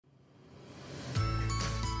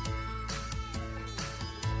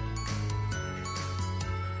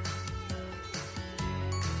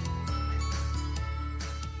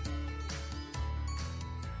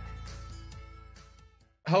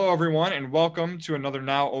Hello, everyone, and welcome to another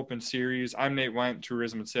Now Open series. I'm Nate Went,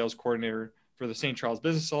 Tourism and Sales Coordinator for the St. Charles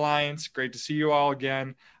Business Alliance. Great to see you all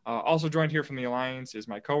again. Also joined here from the Alliance is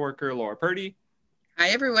my coworker, Laura Purdy.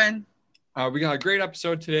 Hi, everyone. We got a great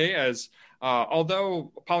episode today as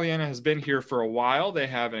although Pollyanna has been here for a while, they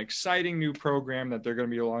have an exciting new program that they're going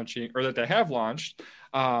to be launching, or that they have launched.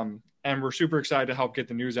 And we're super excited to help get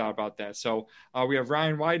the news out about that. So we have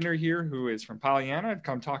Ryan Widener here, who is from Pollyanna, to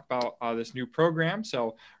come talk about this new program.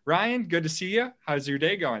 So Ryan, good to see you. How's your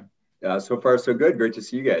day going? So far, so good. Great to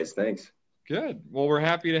see you guys. Thanks. Good. Well, we're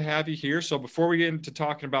happy to have you here. So before we get into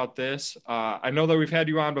talking about this, I know that we've had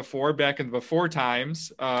you on before, back in the before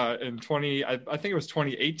times, I think it was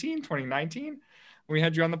 2018, 2019, when we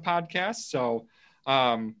had you on the podcast. So,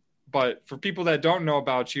 but for people that don't know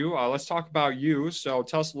about you, let's talk about you. So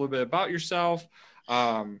tell us a little bit about yourself.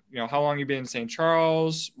 How long you've been in St.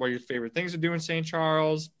 Charles, what are your favorite things to do in St.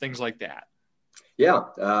 Charles, things like that. Yeah.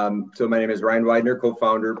 So my name is Ryan Widener,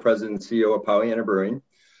 co-founder, president, and CEO of Pollyanna Brewing.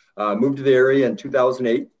 Moved to the area in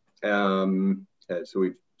 2008. So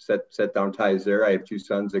we've set down ties there. I have two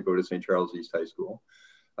sons that go to St. Charles East High School.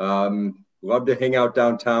 Love to hang out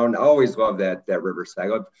downtown. I always love that riverside.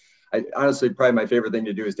 I honestly, probably my favorite thing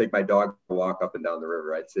to do is take my dog to walk up and down the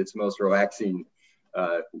river. It's the most relaxing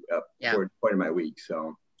point of my week.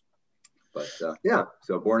 So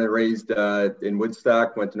born and raised in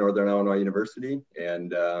Woodstock, went to Northern Illinois University,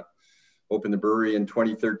 and opened the brewery in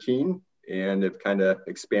 2013, and have kind of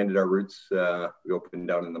expanded our roots. We opened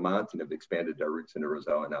down in Lamont and have expanded our roots into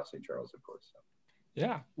Roselle and now St. Charles, of course. So.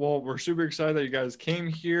 Yeah, well, we're super excited that you guys came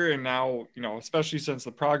here, and now, especially since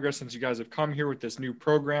you guys have come here with this new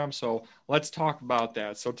program. So let's talk about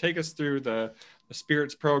that. So take us through the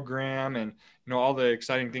Spirits program and, all the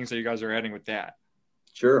exciting things that you guys are adding with that.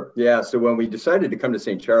 Sure. Yeah. So when we decided to come to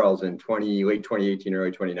St. Charles in late 2018,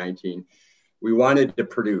 early 2019, we wanted to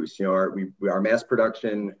produce, our mass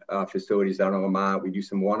production facilities down in Lamont. We do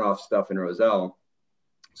some one-off stuff in Roselle.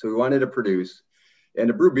 So we wanted to produce. And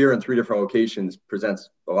to brew beer in three different locations presents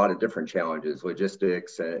a lot of different challenges,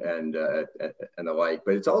 logistics and the like.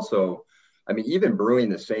 But it's also, even brewing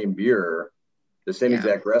the same beer, the same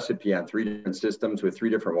exact recipe on three different systems with three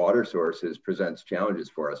different water sources presents challenges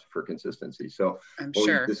for us for consistency. So when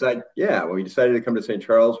we decided to come to St.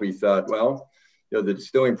 Charles, we thought, well, the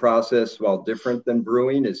distilling process, while different than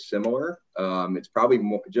brewing, is similar. It's probably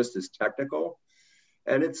just as technical,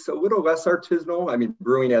 and it's a little less artisanal.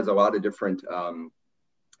 Brewing has a lot of different.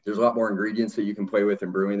 There's a lot more ingredients that you can play with in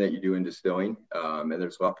brewing that you do in distilling. And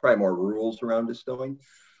there's probably more rules around distilling.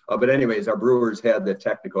 But anyways, our brewers had the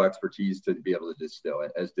technical expertise to be able to distill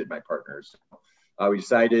it, as did my partners. We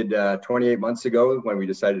decided 28 months ago, when we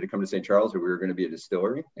decided to come to St. Charles, that we were going to be a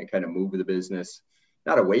distillery and kind of move the business,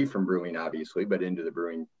 not away from brewing, obviously, but into the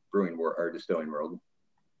brewing or distilling world.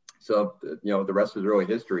 So, the rest is really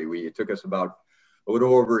history. It took us about a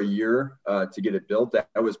little over a year to get it built.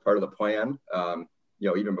 That was part of the plan.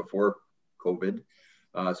 Even before COVID.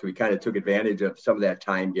 So we kind of took advantage of some of that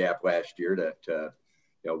time gap last year to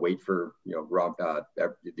wait for, the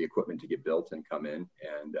equipment to get built and come in.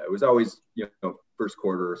 And it was always, first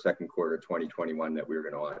quarter or second quarter 2021 that we were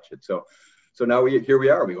going to launch it. So now here we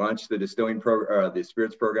are. We launched the the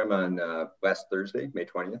Spirits program on last Thursday, May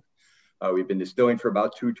 20th. We've been distilling for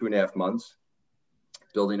about 2.5 months,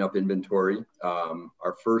 building up inventory.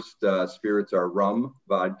 Our first spirits are rum,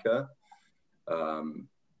 vodka,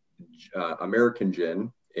 American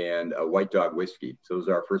gin, and a White Dog whiskey. So those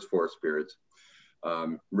are our first four spirits.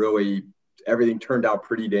 Really, everything turned out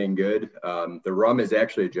pretty dang good. The rum is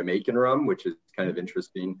actually a Jamaican rum, which is kind of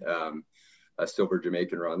interesting. A silver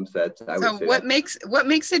Jamaican rum. What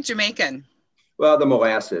makes it Jamaican? Well, the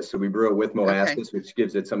molasses. So we brew it with molasses, which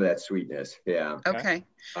gives it some of that sweetness. Yeah. Okay.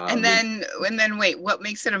 And then wait, what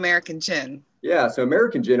makes it American gin? Yeah, so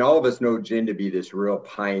American gin, all of us know gin to be this real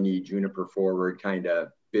piney, juniper forward kind of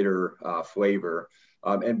bitter flavor.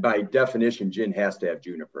 And by definition, gin has to have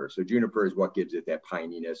juniper. So juniper is what gives it that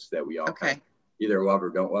pininess that we all kind of either love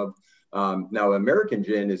or don't love. Now, American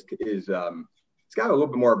gin is it's got a little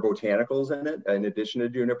bit more botanicals in it in addition to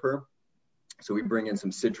juniper. So we bring in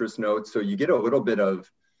some citrus notes. So you get a little bit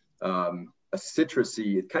of a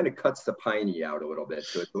citrusy, it kind of cuts the piney out a little bit.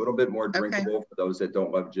 So it's a little bit more drinkable for those that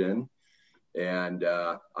don't love gin. And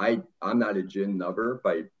I'm not a gin lover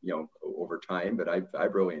over time, but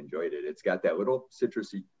I've really enjoyed it. It's got that little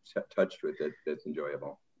citrusy touch with it that's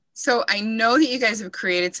enjoyable. So I know that you guys have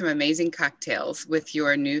created some amazing cocktails with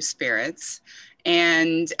your new spirits,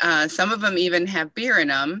 and some of them even have beer in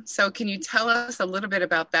them. So can you tell us a little bit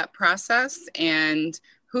about that process and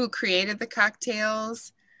who created the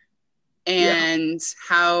cocktails and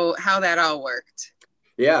how that all worked?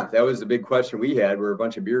 Yeah, that was the big question we had. We're a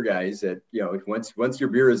bunch of beer guys that, once your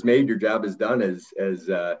beer is made, your job is done as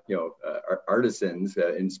artisans.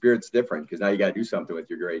 And spirit's different because now you got to do something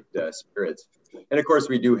with your great spirits. And of course,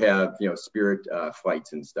 we do have spirit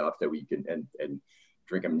flights and stuff that we can and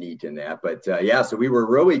drink them neat in that. But so we were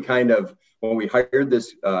really kind of, when we hired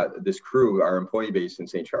this crew, our employee base in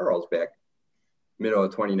St. Charles back middle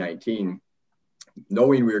of 2019.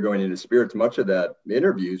 Knowing we were going into spirits, much of the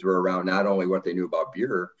interviews were around not only what they knew about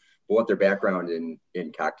beer, but what their background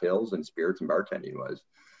in cocktails and spirits and bartending was.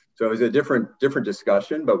 So it was a different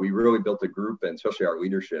discussion, but we really built a group, and especially our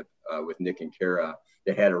leadership with Nick and Kara,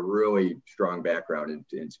 that had a really strong background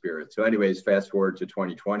in spirits. So anyways, fast forward to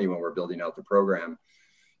 2020 when we're building out the program,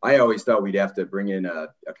 I always thought we'd have to bring in a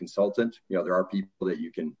consultant. There are people that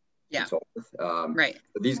you can consult with. Right.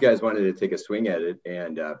 But these guys wanted to take a swing at it,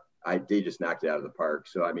 and they just knocked it out of the park.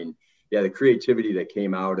 So, I mean, the creativity that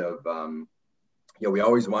came out of, we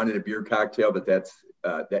always wanted a beer cocktail, but that's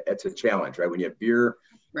a challenge, right? When you have beer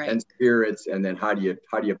and spirits, and then how do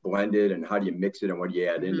you blend it, and how do you mix it, and what do you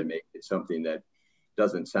add in to make it something that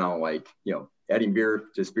doesn't sound like, adding beer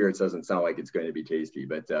to spirits doesn't sound like it's going to be tasty,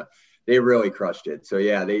 but they really crushed it. So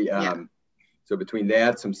so between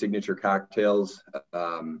that, some signature cocktails,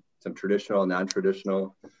 some traditional,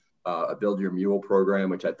 non-traditional, a Build Your Mule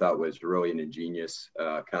program, which I thought was really an ingenious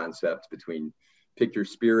concept between pick your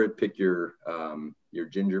spirit, pick your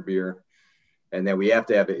ginger beer. And then we have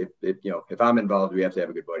to have, if I'm involved, we have to have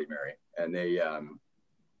a good Bloody Mary. And they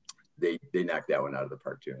knocked that one out of the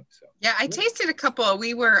park too. So yeah, I tasted a couple.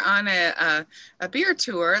 We were on a beer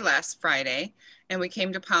tour last Friday, and we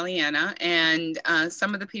came to Pollyanna, and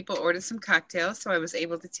some of the people ordered some cocktails, so I was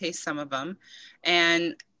able to taste some of them.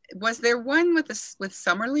 And was there one with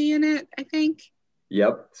Summerlee in it, I think?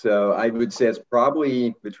 Yep. So I would say it's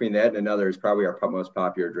probably, between that and another, is probably our most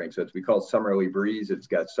popular drink. So we call it Summerlee Breeze. It's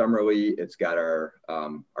got Summerlee, it's got our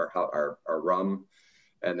rum,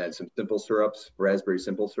 and then some simple syrups, raspberry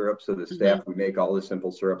simple syrups. So the staff, we make all the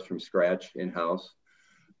simple syrups from scratch in-house.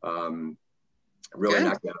 Really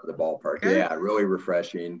knocked out of the ballpark. Good. Yeah, really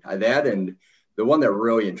refreshing. That, and the one that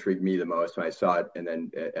really intrigued me the most when I saw it, and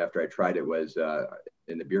then after I tried it, was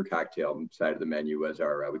in the beer cocktail side of the menu, was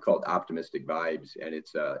our, we call it Optimistic Vibes, and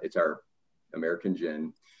it's our American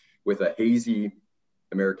gin with a hazy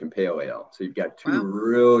American pale ale. So you've got two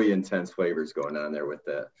really intense flavors going on there with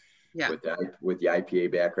the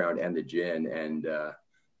IPA background and the gin, and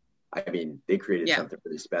I mean, they created something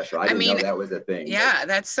really special. I didn't know that was a thing. Yeah,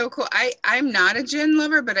 that's so cool. I'm not a gin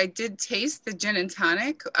lover, but I did taste the gin and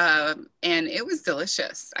tonic, and it was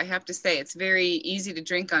delicious. I have to say, it's very easy to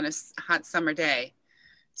drink on a hot summer day.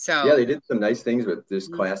 So yeah, they did some nice things with this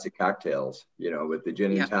classic cocktails, with the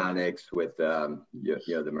gin and tonics, with the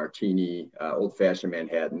martini, old fashioned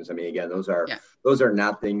Manhattans. I mean, again, those are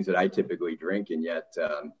not things that I typically drink, and yet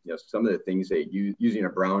some of the things they using a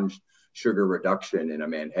brown sugar reduction in a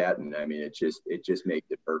Manhattan, I mean, it just makes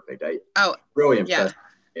it perfect. Really impressed to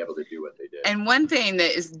be able to do what they did. And one thing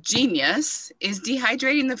that is genius is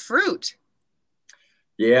dehydrating the fruit.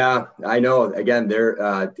 Yeah, I know. Again,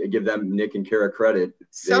 they're give them, Nick and Kara, credit.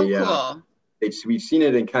 So cool. We've seen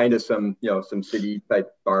it in kind of some city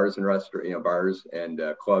type bars and restaurant, bars and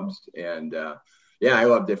clubs, and I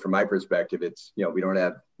loved it from my perspective. It's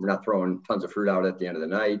we're not throwing tons of fruit out at the end of the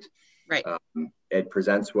night. Right. It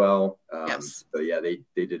presents well. Yes. So yeah,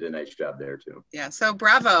 they did a nice job there too. Yeah. So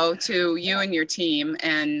bravo to you and your team,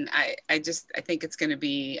 and I think it's going to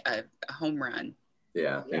be a home run.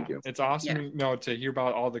 Yeah, thank you. It's awesome, to hear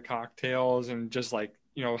about all the cocktails and just like,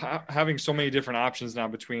 having so many different options now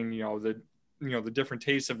between, the different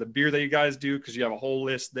tastes of the beer that you guys do, because you have a whole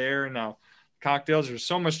list there. And now cocktails, there's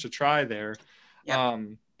so much to try there. Yeah.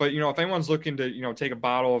 But, if anyone's looking to, take a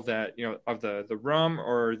bottle of that, of the rum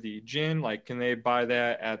or the gin, like, can they buy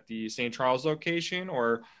that at the St. Charles location,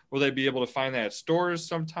 or will they be able to find that at stores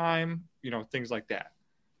sometime, things like that?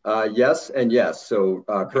 Yes and yes. So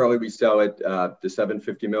currently we sell it the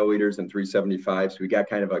 750 milliliters and 375. So we got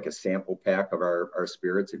kind of like a sample pack of our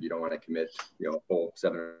spirits. If you don't want to commit, a full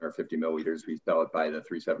 750 milliliters, we sell it by the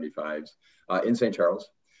 375s in St. Charles.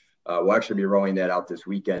 We'll actually be rolling that out this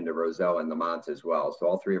weekend to Roselle and Lamont as well. So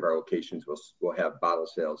all three of our locations will have bottle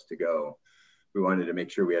sales to go. We wanted to make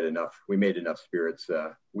sure we made enough spirits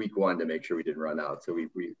week one to make sure we didn't run out. So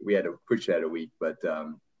we had to push that a week, but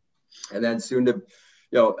and then soon to.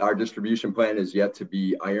 Our distribution plan is yet to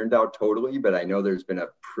be ironed out totally, but I know there's been a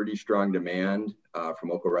pretty strong demand from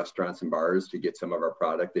local restaurants and bars to get some of our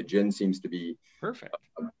product. The gin seems to be perfect.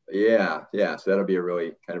 So that'll be a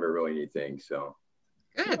really neat thing. So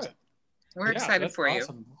good. We're excited for you.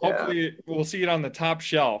 Hopefully we'll see it on the top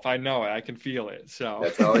shelf. I know it. I can feel it. So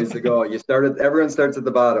that's always the goal. Everyone starts at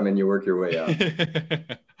the bottom and you work your way up.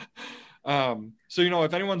 So,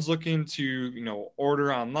 if anyone's looking to,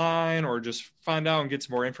 order online or just find out and get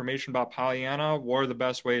some more information about Pollyanna, what are the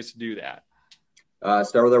best ways to do that?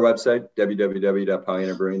 Start with our website,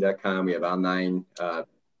 www.pollyannabrewing.com. We have online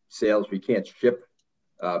sales. We can't ship,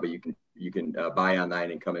 but you can buy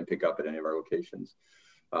online and come and pick up at any of our locations.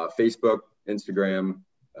 Facebook, Instagram,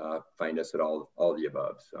 find us at all of the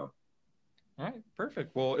above. So. All right,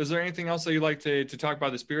 perfect. Well, is there anything else that you'd like to talk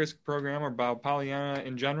about the Spirits program or about Pollyanna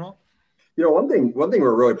in general? One thing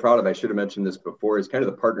we're really proud of, I should have mentioned this before, is kind of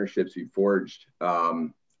the partnerships we forged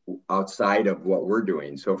outside of what we're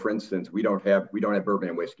doing. So for instance, we don't have bourbon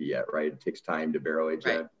and whiskey yet, right? It takes time to barrel age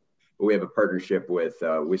that. But we have a partnership with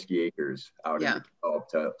Whiskey Acres out in DeKalb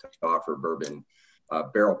to offer bourbon,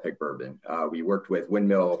 barrel pick bourbon. We worked with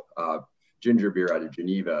Windmill Ginger Beer out of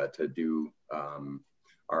Geneva to do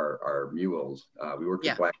our mules. We worked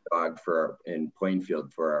with Black Dog in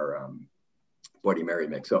Plainfield for our Bloody Mary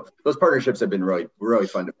mix. So those partnerships have been really, really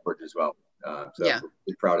fun to forge as well. We're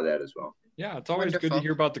proud of that as well. Yeah, it's always good to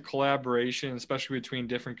hear about the collaboration, especially between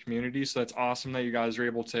different communities. So that's awesome that you guys are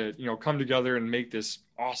able to, come together and make this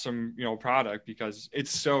awesome, product, because it's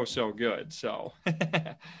so good. So,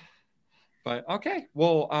 but okay,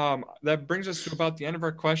 well, that brings us to about the end of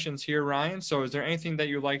our questions here, Ryan. So is there anything that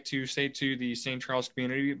you'd like to say to the St. Charles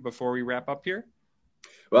community before we wrap up here?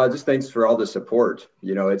 Well, just thanks for all the support.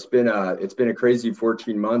 It's been a crazy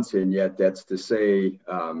 14 months, and yet that's to say,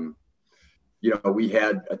 we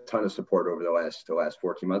had a ton of support over the last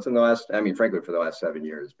 14 months, and frankly, for the last 7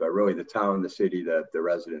 years. But really, the town, the city, the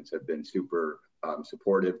residents have been super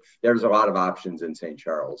supportive. There's a lot of options in St.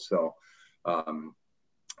 Charles, so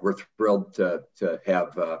we're thrilled to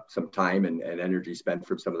have some time and energy spent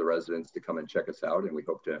from some of the residents to come and check us out, and we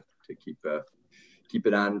hope to keep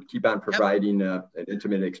on providing an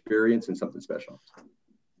intimate experience and something special.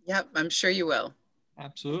 Yep, I'm sure you will.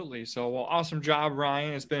 Absolutely. So, well, awesome job,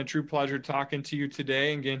 Ryan. It's been a true pleasure talking to you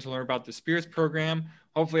today and getting to learn about the Spirits program.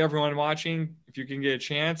 Hopefully everyone watching, if you can get a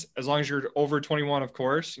chance, as long as you're over 21, of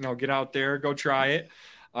course, get out there, go try it.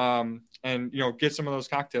 And, get some of those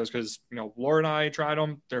cocktails because, Laura and I tried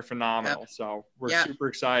them. They're phenomenal. Yep. So we're super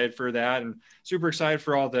excited for that and super excited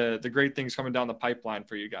for all the great things coming down the pipeline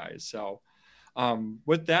for you guys. So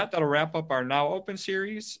with that'll wrap up our Now Open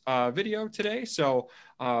series video today. So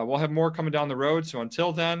we'll have more coming down the road. So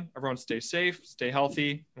until then, everyone stay safe, stay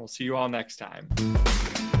healthy, and we'll see you all next time.